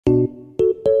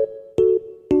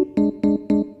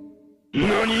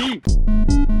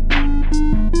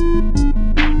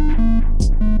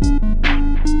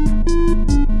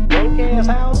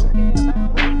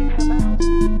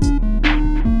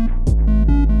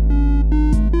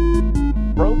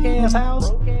ass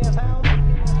house.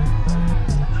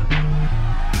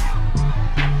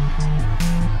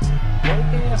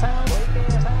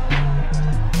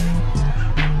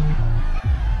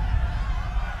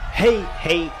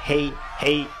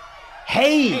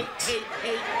 Hate.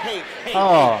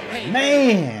 Oh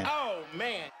man.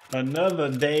 Another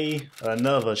day,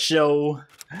 another show.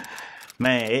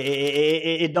 Man,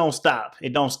 it don't stop.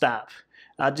 It don't stop.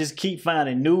 I just keep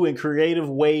finding new and creative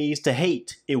ways to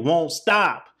hate. It won't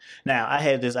stop. Now, I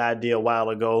had this idea a while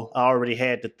ago. I already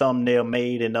had the thumbnail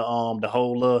made and the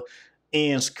whole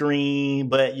end screen,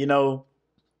 but you know,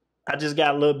 I just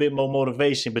got a little bit more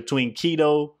motivation between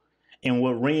Kito and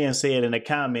what Ren said in the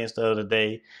comments the other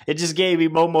day. It just gave me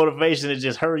more motivation to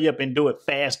just hurry up and do it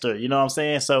faster. You know what I'm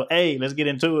saying? So, hey, let's get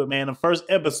into it, man. The first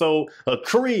episode of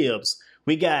KRIBS,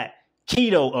 we got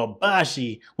Kito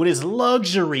Abashi with his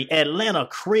luxury Atlanta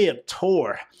crib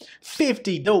tour.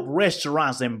 50 dope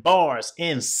restaurants and bars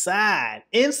inside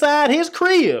his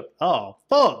crib. Oh,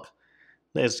 fuck.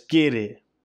 Let's get it.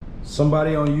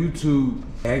 Somebody on YouTube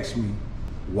asked me,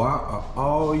 why are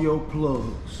all your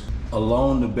plugs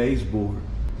along the baseboard?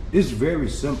 It's very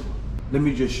simple. Let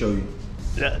me just show you.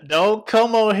 Don't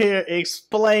come on here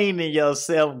explaining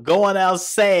yourself, going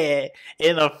outside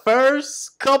in the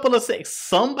first couple of seconds.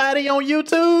 Somebody on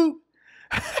YouTube?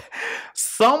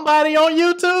 Somebody on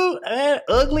YouTube? Man,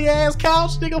 ugly ass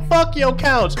couch, nigga, fuck your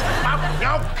couch. Fuck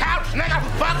your couch, nigga,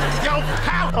 fuck your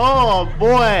couch. Oh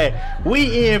boy,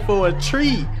 we in for a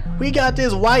treat. We got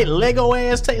this white Lego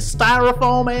ass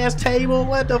styrofoam ass table.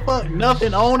 What the fuck?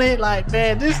 Nothing on it. Like,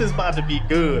 man, this is about to be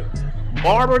good.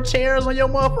 Barber chairs on your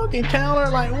motherfucking counter.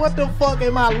 Like, what the fuck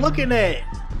am I looking at?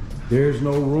 There's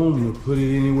no room to put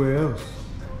it anywhere else.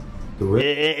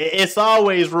 It's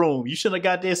always room. You should have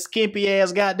got this skimpy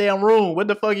ass goddamn room. What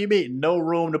the fuck you mean? No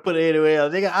room to put it anywhere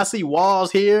else. Nigga, I see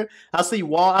walls here. I see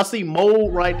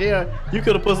mold right there. You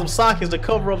could have put some sockets to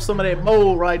cover up some of that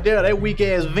mold right there. That weak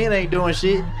ass vent ain't doing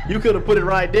shit. You could have put it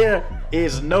right there.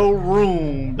 It's no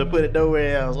room to put it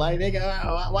nowhere else. Like,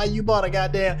 nigga, why you bought a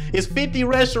goddamn? It's 50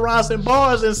 restaurants and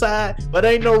bars inside, but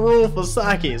ain't no room for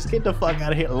sockets. Get the fuck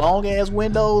out of here. Long ass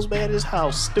windows, man. This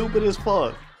house stupid as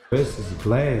fuck. This is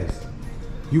glass.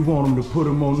 You want them to put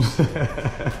them on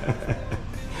the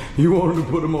You want them to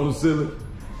put them on the ceiling?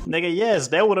 Nigga, yes,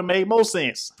 that would have made more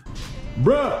sense.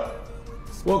 Bruh,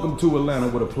 welcome to Atlanta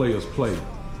where the players play.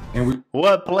 And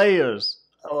what players?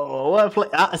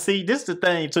 See, this is the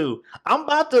thing too. I'm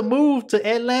about to move to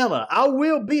Atlanta. I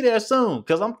will be there soon,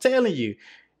 because I'm telling you,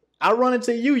 I run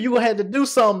into you, you gonna have to do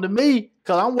something to me,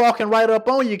 because I'm walking right up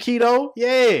on you, Kito.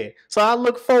 Yeah. So I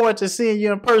look forward to seeing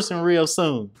you in person real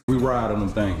soon. We ride on them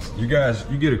things. You guys,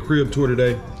 you get a crib tour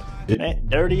today. Man,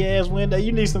 dirty ass window.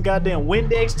 You need some goddamn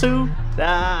Windex too?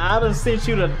 I done sent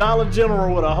you to Dollar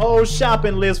General with a whole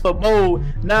shopping list for mold.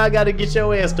 Now I gotta get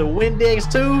your ass to Windex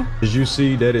too? As you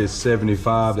see, that is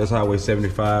 75. That's Highway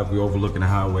 75. We overlooking the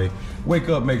highway. Wake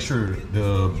up, make sure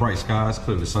the bright skies,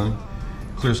 clear the sun.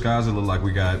 Clear skies, it look like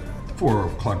we got 4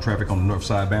 o'clock traffic on the north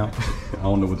side bound. I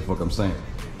don't know what the fuck I'm saying.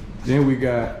 Then we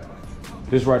got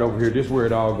this right over here. This is where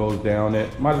it all goes down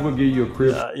at. Might as well give you a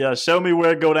crib. Yeah, show me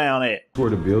where it go down at. For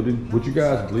the building. Would you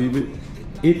guys believe it?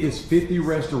 It is 50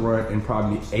 restaurant and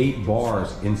probably 8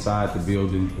 bars inside the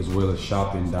building, as well as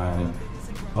shopping, dining.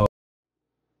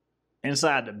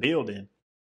 Inside the building?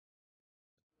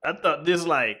 I thought this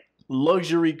like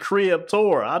luxury crib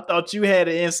tour. I thought you had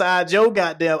it inside your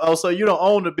goddamn. Oh, so you don't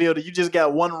own the building. You just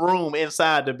got one room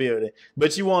inside the building.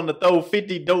 But you want to throw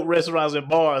 50 dope restaurants and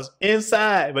bars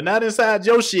inside, but not inside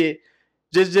your shit.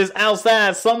 Just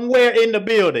outside somewhere in the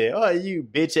building. Oh, you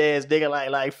bitch ass nigga.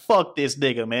 Like fuck this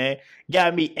nigga, man.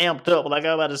 Got me amped up like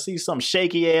I'm about to see some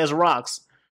shaky ass rocks.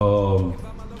 I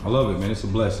love it, man. It's a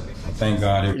blessing. I thank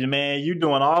God. Man, you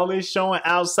doing all this showing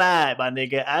outside, my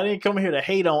nigga. I didn't come here to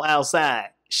hate on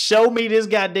outside. Show me this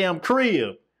goddamn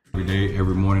crib. Every day,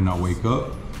 every morning I wake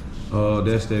up.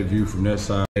 That's that view from that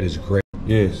side. That is great.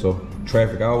 Yeah, so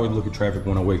traffic, I always look at traffic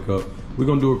when I wake up. We're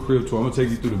gonna do a crib tour. I'm gonna take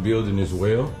you through the building as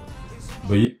well.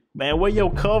 But yeah. Man, where your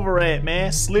cover at,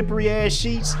 man? Slippery ass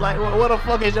sheets? Like, what the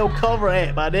fuck is your cover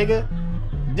at, my nigga?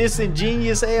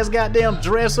 Disingenuous ass goddamn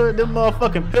dresser. Them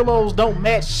motherfucking pillows don't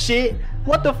match shit.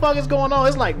 What the fuck is going on?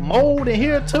 It's like mold in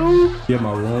here too? Yeah,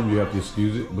 my room, you have to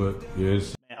excuse it, but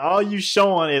yes. Man, all you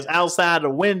showing is outside the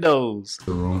windows.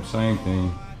 The room, same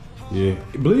thing. Yeah,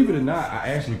 believe it or not, I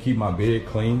actually keep my bed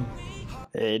clean.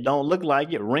 It don't look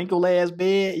like it. Wrinkled ass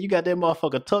bed. You got that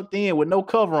motherfucker tucked in with no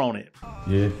cover on it.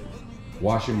 Yeah,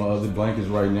 washing my other blankets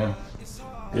right now.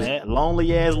 That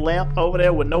lonely ass lamp over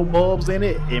there with no bulbs in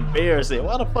it. Embarrassing.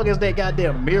 Why the fuck is that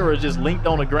goddamn mirror just linked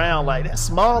on the ground like that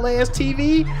small ass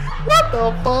TV? What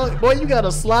the fuck? Boy, you got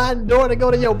a sliding door to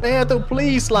go to your bathroom.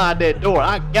 Please slide that door.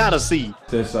 I gotta see.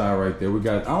 That side right there. We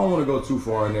got, I don't want to go too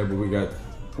far in there, but we got.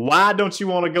 Why don't you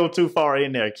want to go too far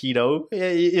in there, Kito?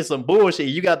 It's some bullshit.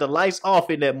 You got the lights off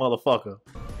in that motherfucker.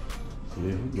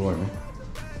 Yeah, go ahead, man.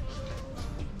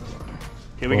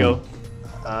 Here we go.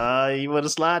 You want to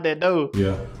slide that door?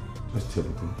 Yeah, that's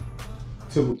typical.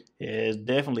 Typical. Yeah, it's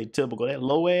definitely typical. That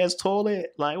low ass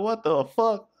toilet, like what the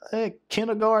fuck? That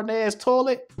kindergarten ass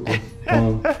toilet.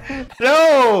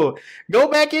 No, go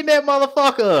back in that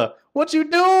motherfucker. What you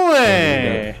doing?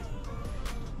 Yeah,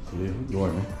 go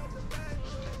ahead, man.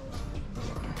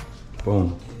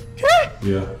 Boom.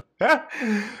 Yeah.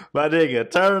 My nigga,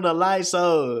 turn the lights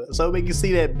on so we can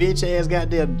see that bitch ass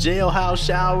goddamn jailhouse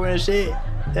shower and shit.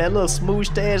 That little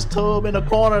smooshed ass tub in the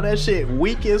corner, that shit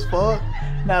weak as fuck.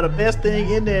 Now the best thing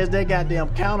in there is that goddamn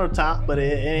countertop, but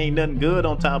it ain't nothing good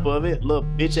on top of it. Little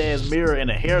bitch ass mirror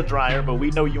and a hair dryer, but we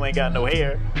know you ain't got no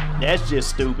hair. That's just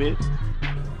stupid.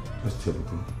 That's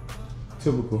typical.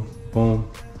 Typical.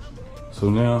 Boom. So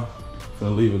now,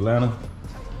 gonna leave Atlanta.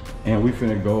 And we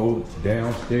finna go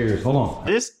downstairs. Hold on.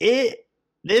 This it.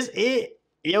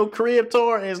 Your crib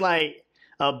tour is like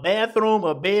a bathroom,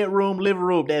 a bedroom, living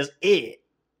room. That's it.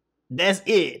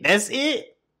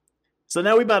 So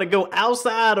now we about to go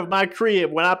outside of my crib,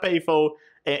 what I pay for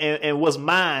and what's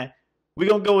mine. We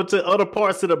gonna go into other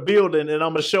parts of the building and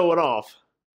I'm gonna show it off.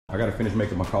 I gotta finish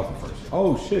making my coffee first.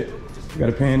 Oh shit. You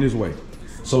gotta pan this way.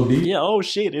 So these, yeah, oh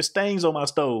shit, it stains on my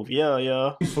stove.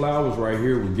 Yeah. These flowers right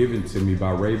here were given to me by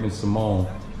Raven Simone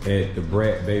at the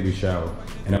Brat baby shower.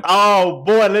 And oh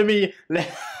boy, let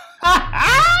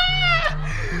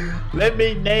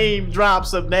me name drop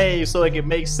some names so it can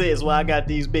make sense why I got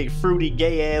these big fruity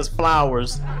gay ass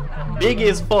flowers. Big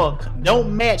as fuck,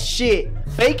 don't match shit,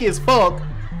 fake as fuck,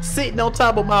 sitting on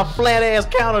top of my flat ass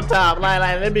countertop. Like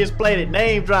let me explain it.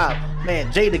 Name drop.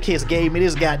 Man, Jada Kiss gave me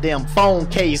this goddamn phone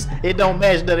case. It don't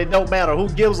match nothing. It don't matter. Who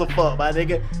gives a fuck, my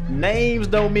nigga? Names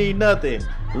don't mean nothing.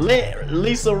 Let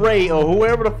Lisa Ray or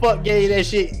whoever the fuck gave that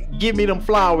shit give me them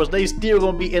flowers. They still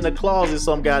gonna be in the closet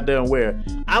some goddamn where.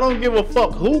 I don't give a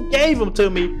fuck who gave them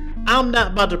to me. I'm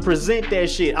not about to present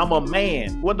that shit. I'm a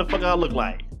man. What the fuck I look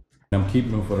like? I'm keeping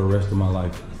them for the rest of my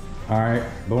life. All right,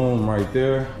 boom, right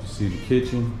there. You see the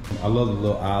kitchen. I love the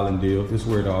little island deal. This is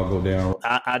where it all go down.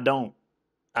 I don't.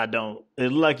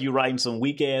 It look like you writing some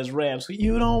weak ass raps.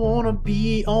 You don't want to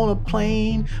be on a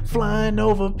plane flying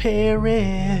over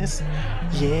Paris.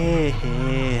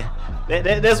 Yeah.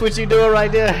 That's what you doing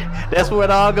right there. That's where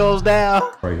it all goes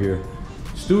down. Right here.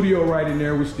 Studio right in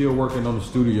there. We're still working on the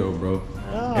studio, bro.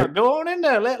 Oh, go on in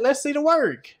there. Let's see the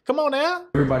work. Come on now.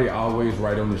 Everybody always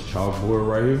write on this chalkboard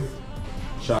right here.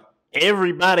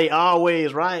 Everybody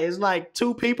always, right? It's like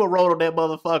 2 people wrote on that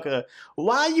motherfucker.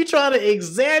 Why you trying to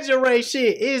exaggerate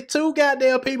shit? It's 2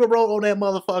 goddamn people wrote on that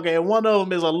motherfucker, and one of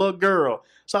them is a little girl.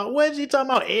 So what you talking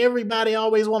about? Everybody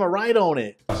always want to write on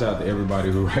it. Shout out to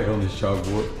everybody who write on this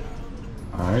chalkboard.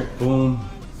 All right, boom.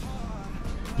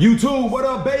 YouTube, what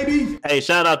up, baby? Hey,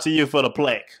 shout out to you for the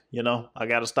plaque. You know, I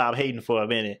got to stop hating for a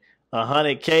minute.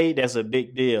 100K, that's a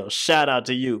big deal. Shout out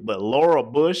to you. But Laura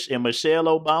Bush and Michelle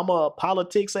Obama, a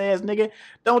politics ass nigga,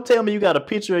 don't tell me you got a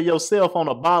picture of yourself on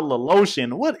a bottle of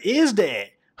lotion. What is that?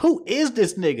 Who is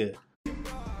this nigga?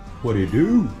 What do you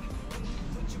do?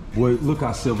 Boy, look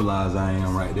how civilized I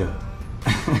am right there.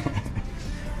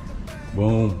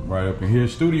 Boom, right up in here.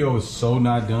 Studio is so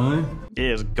not done.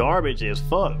 Yeah, it's garbage as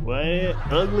fuck, boy.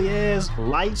 Ugly ass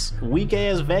lights, weak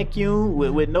ass vacuum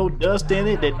with no dust in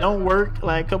it that don't work.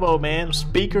 Like, come on, man.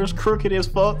 Speakers crooked as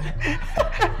fuck.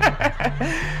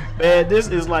 Man, this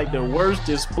is like the worst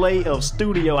display of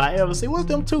studio I ever seen. What's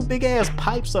them 2 big ass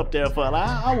pipes up there for? Like,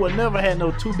 I would never have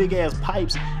no 2 big ass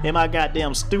pipes in my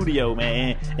goddamn studio,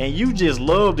 man. And you just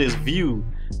love this view.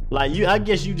 Like, I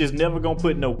guess you just never gonna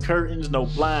put no curtains, no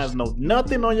blinds,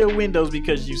 nothing on your windows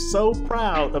because you so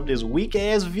proud of this weak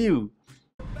ass view.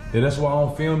 Yeah, that's why I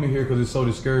don't film in here, because it's so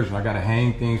discouraging. I gotta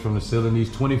hang things from the ceiling, these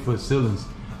 20-foot ceilings,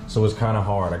 so it's kind of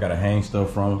hard. I gotta hang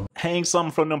stuff from them. Hang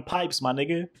something from them pipes, my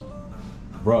nigga.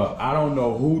 Bruh, I don't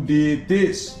know who did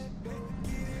this.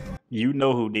 You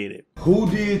know who did it. Who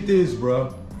did this,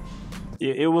 bruh?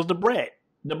 It was the Brat.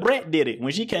 The Brat did it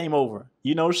when she came over.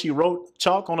 You know, she wrote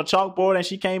chalk on a chalkboard and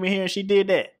she came in here and she did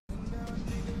that.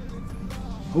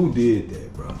 Who did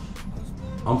that, bro?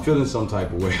 I'm feeling some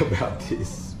type of way about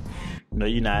this. No,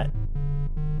 you're not.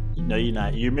 No, you're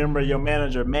not. You remember your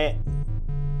manager, Matt,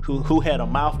 who had a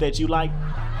mouth that you liked?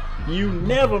 You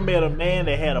never met a man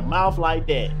that had a mouth like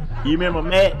that. You remember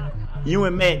Matt? You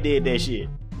and Matt did that shit.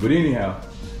 But anyhow,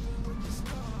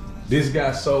 this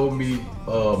guy sold me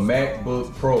a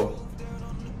MacBook Pro,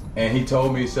 and he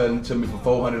told me he sold it to me for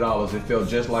 $400. It felt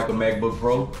just like a MacBook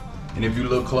Pro, and if you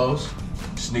look close,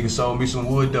 this nigga sold me some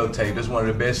wood duct tape. That's one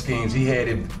of the best schemes. He had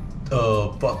it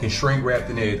fucking shrink wrapped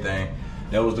and everything.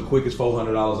 That was the quickest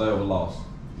 $400 I ever lost.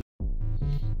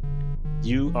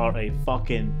 You are a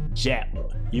fucking Jap.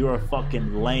 You are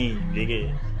fucking lame,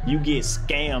 nigga. You get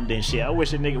scammed and shit. I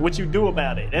wish a nigga, what you do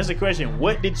about it? That's the question.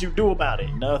 What did you do about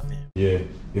it? Nothing. Yeah,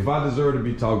 if I deserve to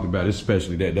be talked about,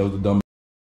 especially that was the dumb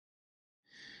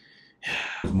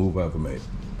move I ever made.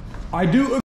 I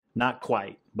do not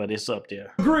quite, but it's up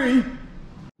there. Agree.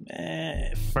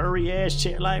 Man, furry ass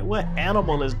chair. Like, what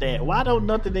animal is that? Why don't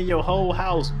nothing in your whole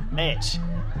house match?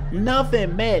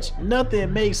 Nothing match.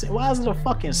 Nothing makes sense. Why is it a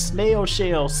fucking snail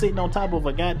shell sitting on top of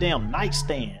a goddamn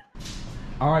nightstand?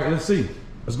 All right, let's see.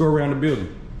 Let's go around the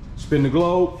building. Spin the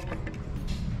globe.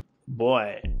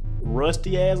 Boy,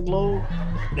 rusty ass globe.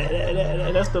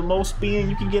 That's the most spin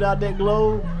you can get out that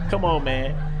globe. Come on,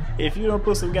 man. If you don't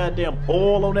put some goddamn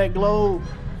oil on that globe,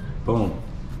 boom.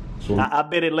 So I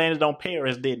bet it landed on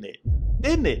Paris, didn't it?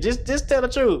 Didn't it? Just tell the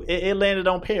truth. It landed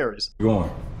on Paris. Going.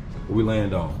 What we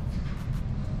landed on?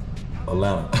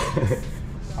 Atlanta.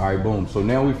 All right, boom. So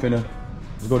now we finna,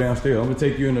 let's go downstairs. I'm gonna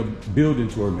take you in a building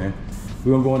tour, man.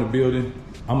 We're gonna go in the building.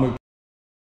 I'm gonna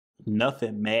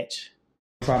nothing match.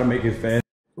 Try to make it fast.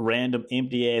 Random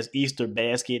empty ass Easter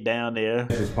basket down there.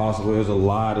 As possible. There's a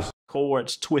lot of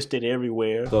cords twisted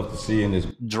everywhere. Stuff to see in this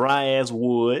dry ass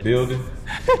wood building.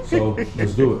 So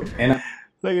let's do it. And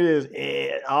look at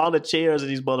this. All the chairs in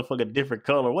these motherfuckers different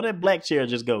color. Where that black chair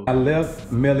just go? I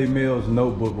left Melly Mel's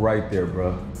notebook right there,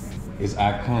 bro. It's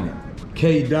iconic.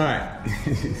 K. Dot.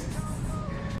 This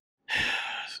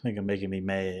nigga making me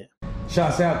mad.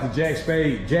 Shouts out to Jack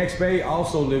Spade. Jack Spade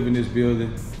also live in this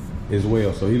building as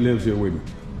well. So he lives here with me.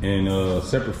 And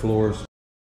separate floors.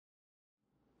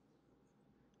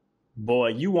 Boy,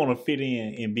 you want to fit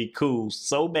in and be cool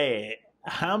so bad.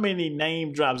 How many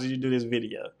name drops did you do this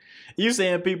video? You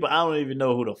saying people I don't even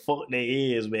know who the fuck they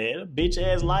is, man. Bitch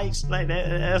ass lights, like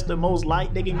that's the most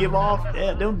light they can give off.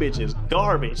 Yeah, them bitches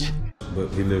garbage. But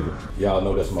he living. Y'all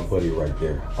know that's my buddy right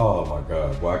there. Oh my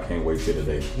God, boy, I can't wait till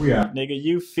today. We out. Nigga,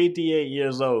 you 58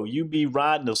 years old. You be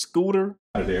riding a scooter?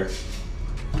 Out of there.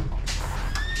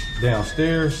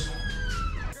 Downstairs.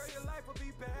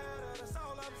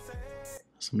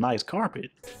 Some nice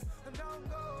carpet.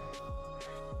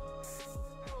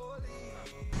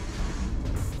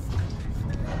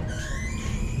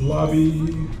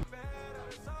 Lobby.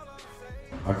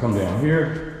 I come down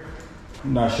here,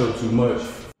 not show too much.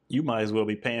 You might as well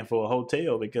be paying for a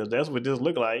hotel because that's what this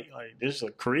look like. Like, this is a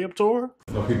crib tour?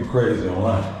 No people crazy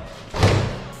online.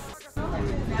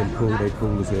 They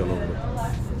cool as hell over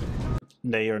there.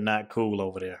 They are not cool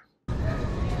over there.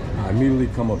 I immediately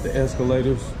come up the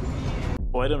escalators.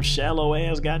 Boy, them shallow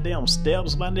ass goddamn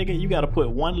steps, my nigga. You gotta put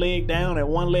one leg down and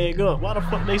one leg up. Why the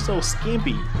fuck they so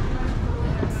skimpy?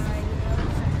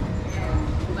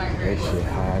 That shit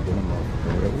high than a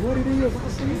motherfucker. What it is,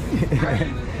 I see.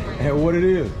 And what it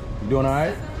is. You doing all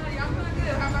right?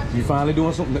 You finally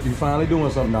doing something? You finally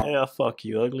doing something now? Yeah, fuck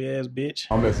you, ugly ass bitch.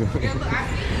 I'm messing with you.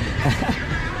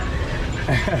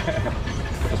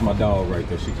 That's my dog right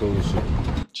there. She cool as shit.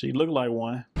 She look like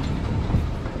one.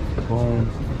 Boom.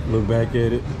 Look back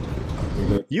at it.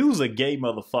 You's a gay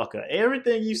motherfucker.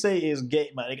 Everything you say is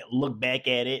gay, my nigga. Look back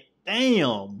at it.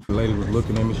 Damn. The lady was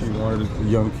looking at me. She wanted a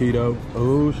young Kito.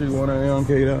 Oh, she wanted a young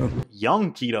Kito.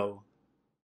 Young Kito.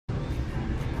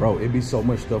 Bro, it be so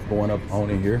much stuff going on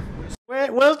in here.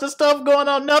 What's the stuff going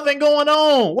on? Nothing going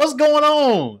on. What's going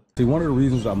on? See, one of the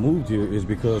reasons I moved here is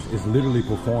because it's literally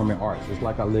performing arts. It's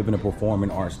like I live in a performing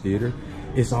arts theater.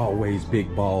 It's always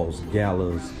big balls,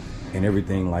 galas, and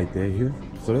everything like that here.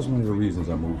 So that's one of the reasons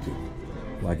I moved here.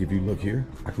 Like if you look here,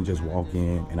 I can just walk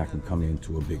in and I can come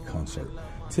into a big concert.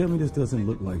 Tell me this doesn't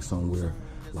look like somewhere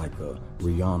like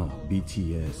Rihanna,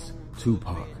 BTS,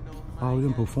 Tupac. All of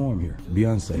them perform here.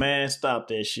 Beyonce. Man, stop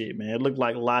that shit, man. It looked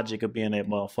like Logic of being that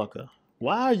motherfucker.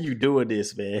 Why are you doing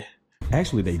this, man?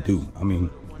 Actually, they do. I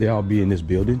mean, they all be in this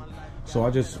building. So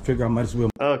I just figure I might as well.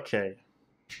 Okay.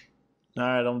 All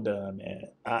right, I'm done, man.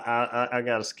 I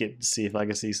gotta skip to see if I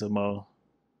can see some more.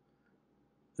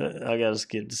 I gotta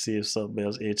skip to see if something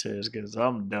else enters because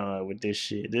I'm done with this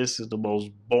shit. This is the most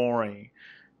boring.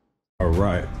 All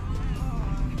right.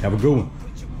 Have a good one.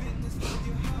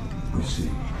 Let me see.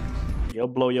 Yo,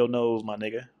 blow your nose, my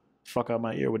nigga. Fuck out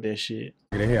my ear with that shit.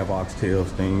 They have oxtails,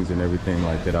 things, and everything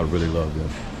like that. I really love them.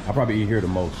 I probably eat here the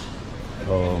most.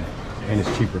 And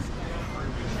it's cheaper.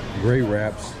 Great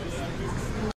wraps.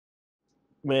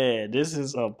 Man, this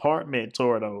is an apartment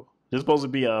tour though. This is supposed to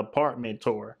be an apartment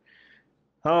tour.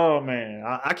 Oh man,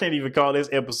 I can't even call this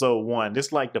episode 1. This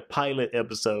is like the pilot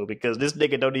episode because this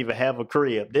nigga don't even have a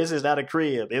crib. This is not a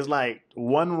crib. It's like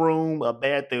one room, a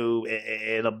bathroom,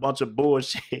 and a bunch of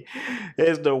bullshit.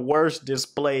 It's the worst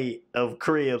display of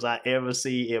cribs I ever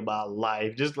see in my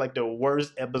life. Just like the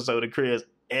worst episode of cribs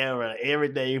ever.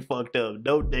 Everything fucked up.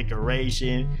 No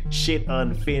decoration. Shit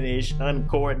unfinished,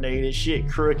 uncoordinated. Shit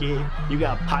crooked. You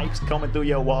got pipes coming through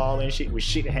your wall and shit with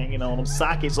shit hanging on them.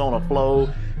 Sockets on the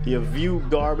floor. Your view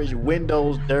garbage.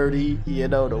 Windows dirty. You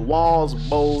know, the walls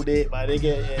molded. My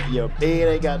nigga, your bed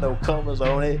ain't got no covers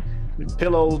on it.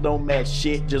 Pillows don't match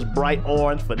shit, just bright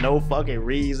orange for no fucking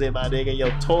reason, my nigga.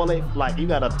 Your toilet, like you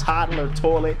got a toddler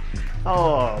toilet.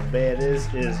 Oh man, this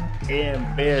is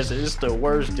embarrassing. It's the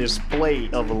worst display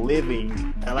of living.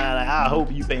 And I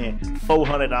hope you paying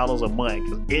 $400 a month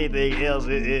because anything else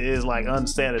is like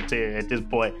unsanitary at this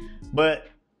point. But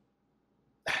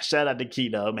shout out to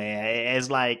Kito, man.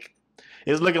 It's like,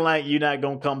 it's looking like you're not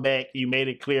gonna come back. You made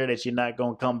it clear that you're not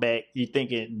gonna come back. You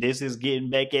thinking this is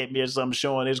getting back at me or something,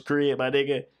 showing this crib, my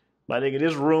nigga. My nigga,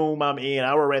 this room I'm in,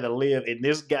 I would rather live in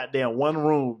this goddamn one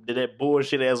room than that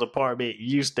bullshit ass apartment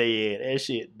you stay in. That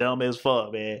shit dumb as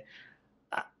fuck, man.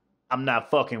 I'm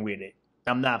not fucking with it.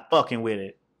 I'm not fucking with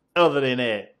it. Other than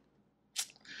that,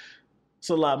 it's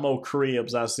a lot more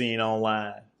cribs I've seen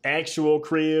online. Actual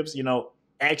cribs, you know,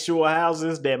 actual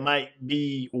houses that might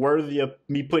be worthy of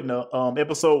me putting a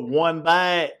episode 1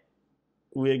 by it.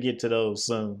 We'll get to those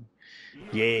soon.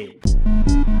 Yeah.